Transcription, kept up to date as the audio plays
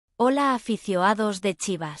Hola aficionados de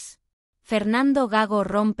Chivas. Fernando Gago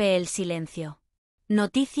rompe el silencio.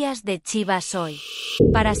 Noticias de Chivas hoy.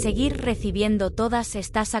 Para seguir recibiendo todas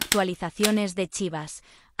estas actualizaciones de Chivas,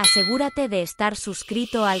 asegúrate de estar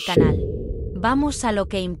suscrito al canal. Vamos a lo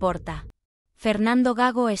que importa. Fernando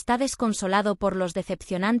Gago está desconsolado por los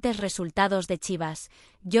decepcionantes resultados de Chivas.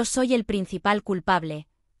 Yo soy el principal culpable,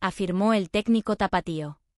 afirmó el técnico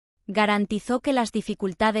tapatío. Garantizó que las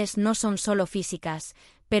dificultades no son solo físicas,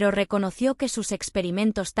 pero reconoció que sus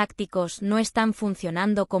experimentos tácticos no están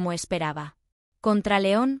funcionando como esperaba. Contra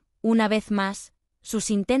León, una vez más, sus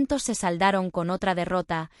intentos se saldaron con otra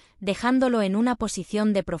derrota, dejándolo en una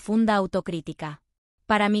posición de profunda autocrítica.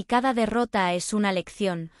 Para mí cada derrota es una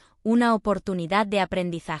lección, una oportunidad de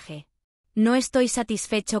aprendizaje. No estoy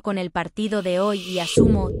satisfecho con el partido de hoy y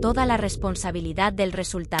asumo toda la responsabilidad del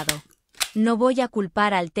resultado. No voy a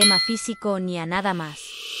culpar al tema físico ni a nada más.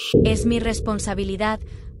 Es mi responsabilidad,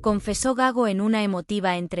 confesó Gago en una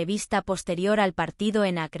emotiva entrevista posterior al partido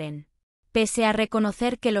en Akron. Pese a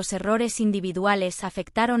reconocer que los errores individuales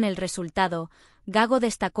afectaron el resultado, Gago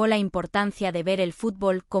destacó la importancia de ver el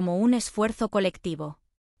fútbol como un esfuerzo colectivo.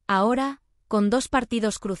 Ahora, con dos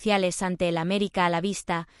partidos cruciales ante el América a la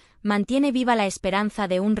vista, mantiene viva la esperanza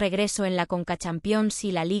de un regreso en la CONCACHAMPIONS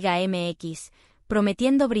y la Liga MX,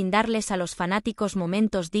 prometiendo brindarles a los fanáticos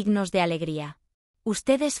momentos dignos de alegría.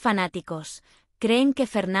 ¿Ustedes fanáticos, creen que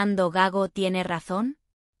Fernando Gago tiene razón?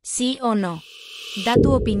 ¿Sí o no? Da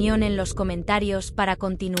tu opinión en los comentarios para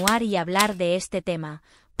continuar y hablar de este tema,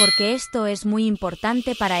 porque esto es muy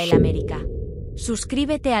importante para el América.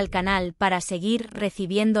 Suscríbete al canal para seguir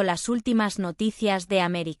recibiendo las últimas noticias de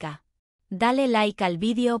América. Dale like al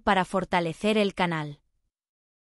vídeo para fortalecer el canal.